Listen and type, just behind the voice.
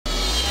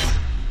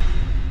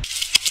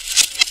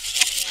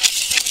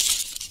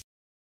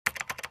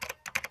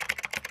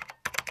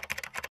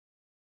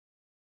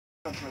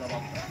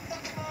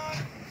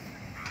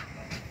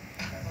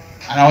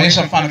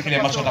Anaonyesha mfano kile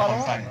ambacho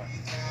atakufanya.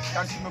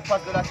 Quand tu me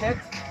passes de la tête,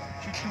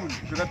 tu tournes.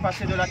 Je vais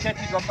passer de la tête,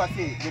 il doit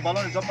passer. Le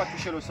ballon ne doit pas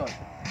toucher le sol.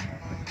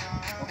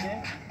 Ok?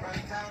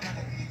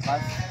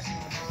 Pass.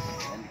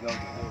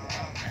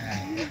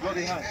 You go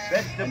behind.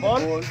 Bet the ball.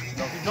 You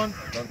don't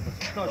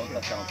touch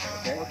it.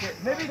 Okay.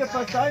 Maybe the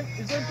first time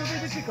is going to be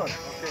difficult.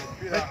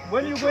 But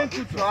when you're going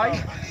to try,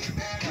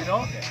 you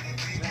know.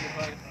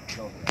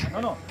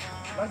 No.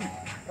 Like it.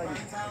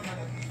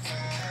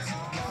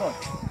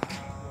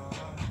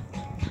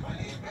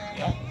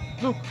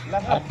 Look,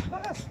 like that.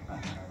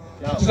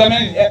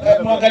 Tazameni,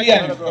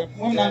 muangaliane.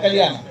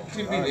 Mnaangaliana.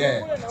 Si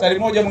vile Sari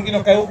moja mwingine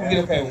ukae huko,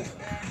 mwingine ukae huko.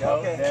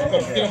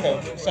 Mwingine ukae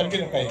huko. Sari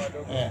mwingine ukae huko.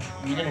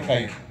 Mwingine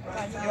ukae huko.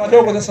 Ni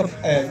wadogo sasa,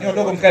 ni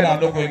wadogo mkae na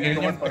wadogo wengine,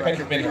 ni mkae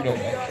pembeni kidogo.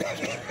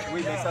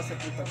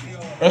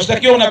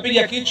 Unashtakiwa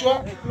unapiga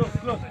kichwa.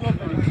 Close.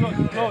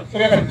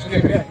 Sogea karibu.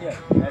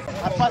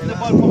 I pass the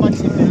ball for my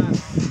teammate.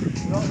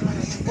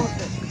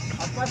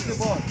 I pass the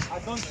ball. I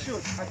don't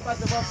shoot. I pass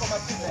the ball for my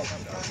teammate.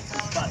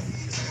 Pass.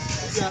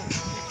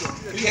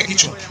 Piga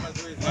kichwa.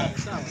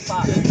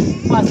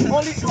 Pass.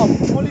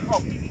 Only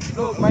up.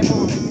 Look, my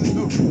ball.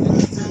 Look.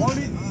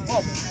 Only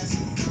up.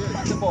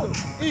 Pass the ball.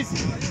 Easy.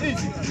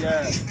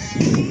 Yeah.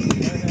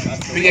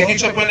 Piga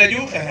kichwa kwenda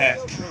juu.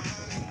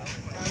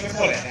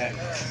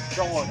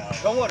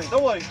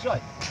 Don't worry. Try.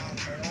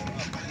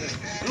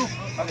 Look,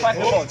 I pass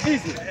the ball.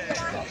 Easy.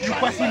 You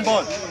passing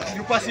ball.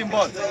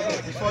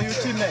 It's for your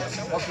teammates.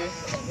 Okay.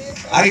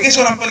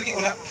 Hakikisha unataka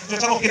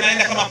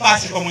kinaenda kama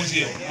pasi kwa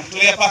mwenzio.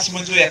 Unatolea pasi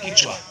mwenzio ya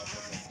kichwa.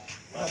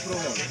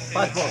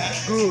 Pass ball.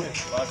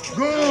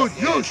 Good.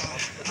 Use.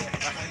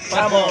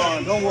 Come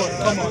on. Don't worry.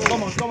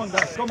 Come on,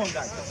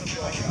 guys.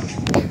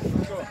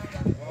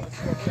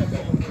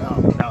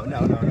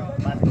 No.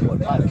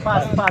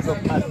 Pass.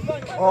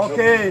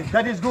 Okay,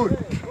 that is good.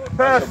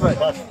 Perfect.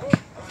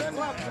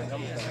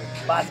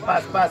 Pass.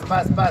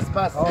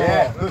 Oh,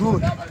 yeah,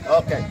 good.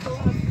 Okay.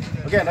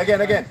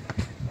 Again.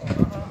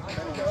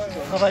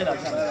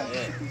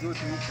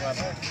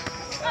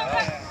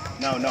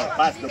 No.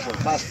 Pass the ball.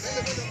 Pass.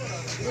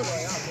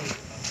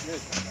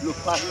 Look,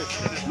 pass.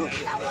 Look.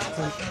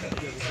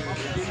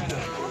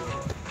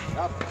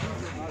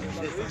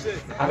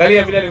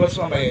 Angalia vile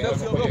alivyosoma yeye.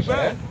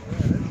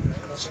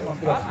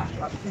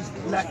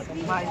 Like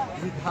mine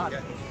with hand.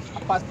 A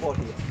pass ball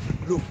here.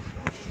 Look.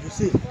 You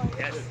see?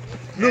 Yes.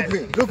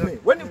 Look me.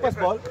 When you pass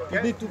ball,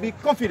 you need to be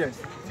confident.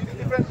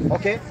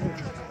 Okay?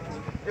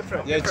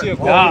 Different. Yeah, cheer.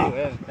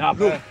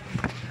 Look.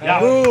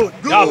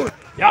 Good.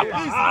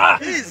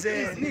 Easy.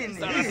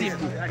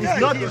 It's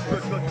not good.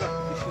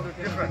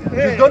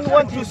 You don't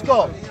want to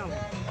score.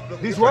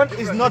 This one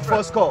is not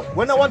for score.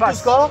 When I want to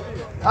score,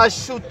 I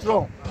shoot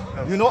wrong.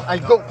 You know, I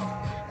go.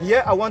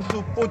 Here I want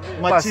to put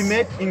my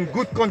teammate in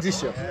good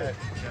condition.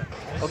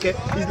 Okay?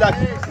 It's like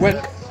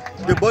when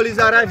the ball is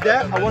arrived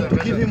there, I want to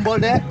give him ball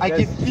there, I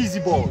give easy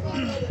ball.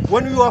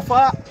 When you are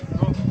far,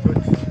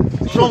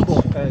 strong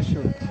ball.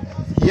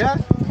 Here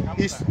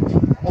is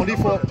only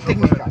for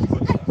technical.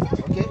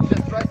 Okay?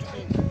 Just try to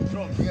be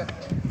strong here.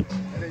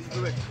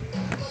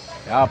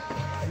 Yep.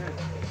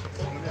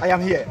 I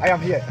am here.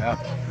 Yep.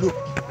 Look.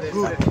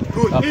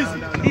 Good. Easy.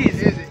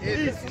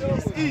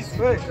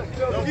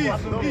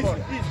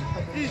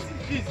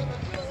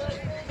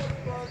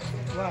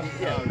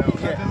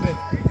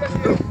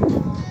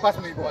 Pass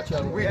me ball.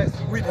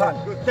 With hand.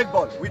 Take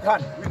ball. With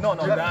hand. No.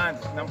 With hand.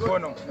 Na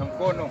mkono.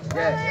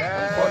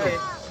 Yeah. Okay.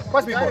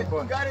 Pass me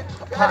ball.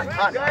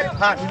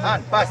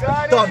 Hand. Pass.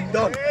 Don't.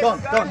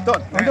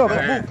 Move.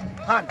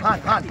 Hand.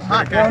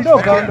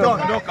 Ondoka.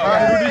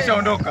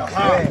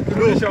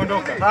 Kirudisha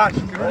ondoka.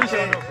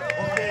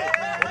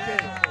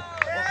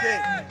 Okay.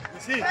 You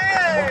see?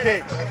 Okay.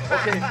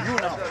 You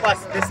now pass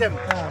the same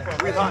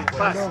with hand.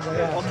 Pass.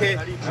 Okay.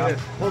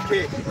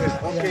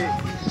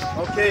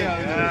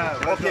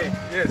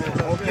 Yes.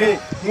 Okay.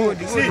 Good.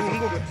 You see?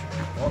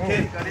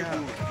 Okay.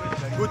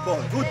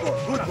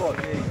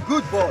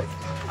 Good ball.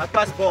 I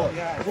pass ball.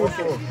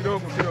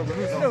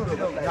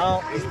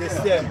 Now it's the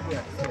same.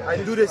 I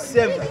do the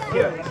same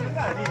here.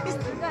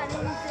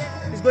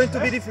 It's going to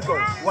be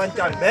difficult. One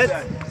time, but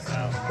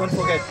don't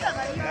forget,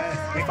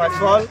 if I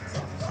fall,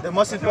 the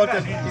most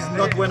important is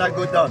not when I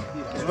go down,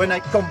 it's when I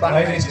come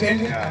back.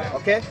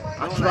 Okay?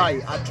 I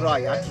try.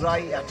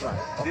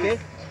 Okay?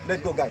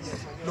 Let's go, guys.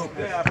 Look.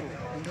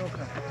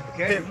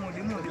 Okay?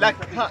 Like,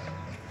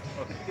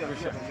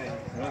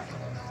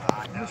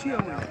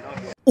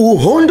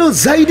 Uhondo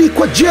zaidi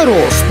kwa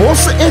Jero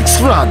Sports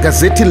Extra,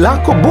 gazeti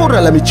lako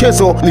bora la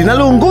michezo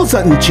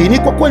linaloongoza nchini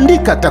kwa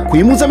kuandika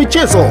takwimu za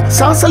michezo.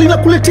 Sasa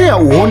linakuletea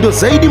uhondo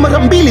zaidi mara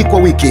 2 kwa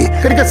wiki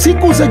katika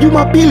siku za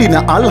Jumapili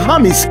na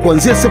Alhamis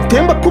kuanzia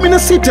Septemba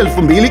 16,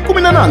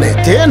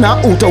 2018. Tena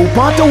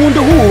utaupata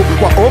uhondo huu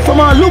kwa ofa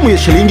maalumu ya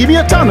shilingi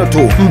 500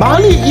 tu.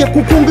 Mbali ya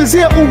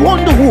kukuongezea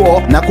uhondo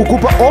huo na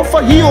kukupa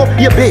ofa hiyo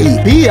ya bei,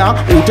 pia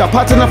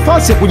utapata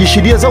nafasi ya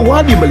kujishindia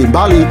zawadi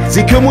mbalimbali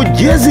zikiwemo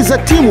jezi za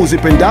timu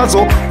zipenda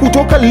zipendazo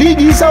kutoka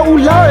ligi za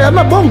Ulaya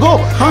na Bongo.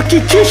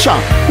 Hakikisha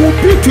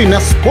upitwi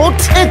na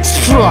Sport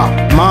Extra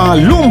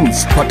maalum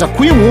kwa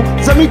takwimu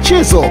za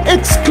michezo,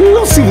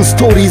 exclusive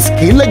stories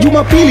kila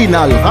Jumapili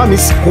na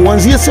Alhamis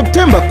kuanzia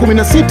Septemba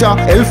 16,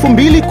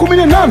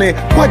 2018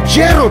 kwa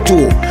Jero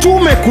tu.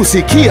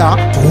 Tumekusikia,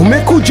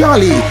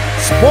 tumekujali.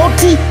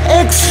 Sport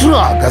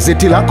Extra,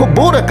 gazeti lako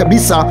bora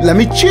kabisa la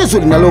michezo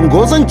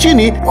linaloongoza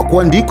nchini kwa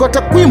kuandika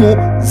takwimu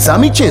za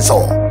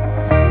michezo.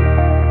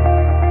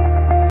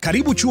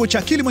 Karibu chuo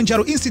cha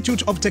Kilimanjaro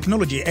Institute of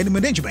Technology and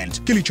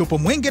Management kilichopo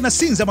Mwenge na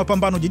Sinza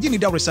Mapambano jijini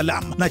Dar es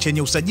Salaam na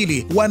chenye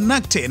usajili wa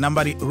NACTE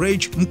nambari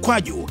REG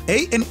mkwaju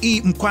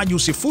ANE mkwaju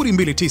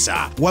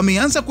 029.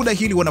 Wameanza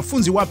kudahili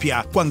wanafunzi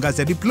wapya kwa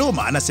ngazi ya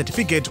diploma na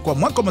certificate kwa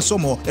mwaka wa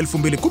masomo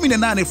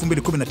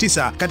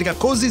 2018-2019 katika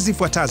kozi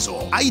zifuatazo: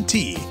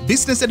 IT,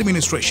 Business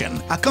Administration,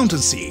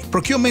 Accountancy,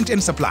 Procurement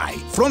and Supply,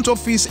 Front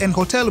Office and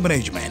Hotel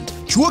Management.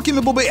 Chuo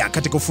kimebobea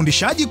katika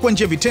ufundishaji kwa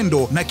njia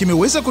vitendo na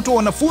kimeweza kutoa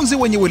wanafunzi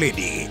wenye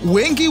weledi.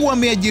 Wengi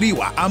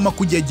wameajiriwa ama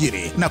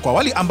kujiajiri, na kwa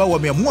wale ambao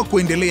wameamua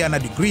kuendelea na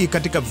degree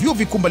katika vyuo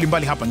vikuu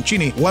mbalimbali hapa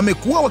nchini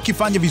wamekuwa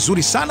wakifanya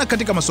vizuri sana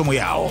katika masomo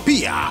yao.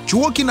 Pia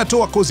chuo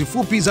kinatoa kozi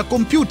fupi za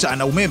kompyuta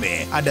na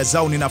umeme. Ada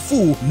zao ni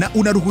nafuu na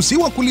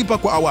unaruhusiwa kulipa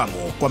kwa awamu.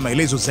 Kwa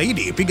maelezo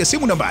zaidi piga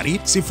simu nambari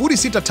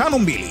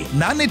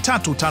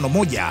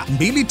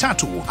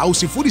 0652835123 au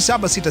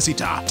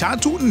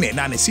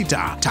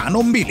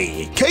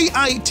 0766348652.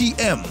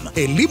 KITM,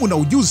 elimu na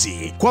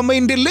ujuzi kwa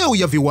maendeleo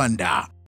ya viwanda.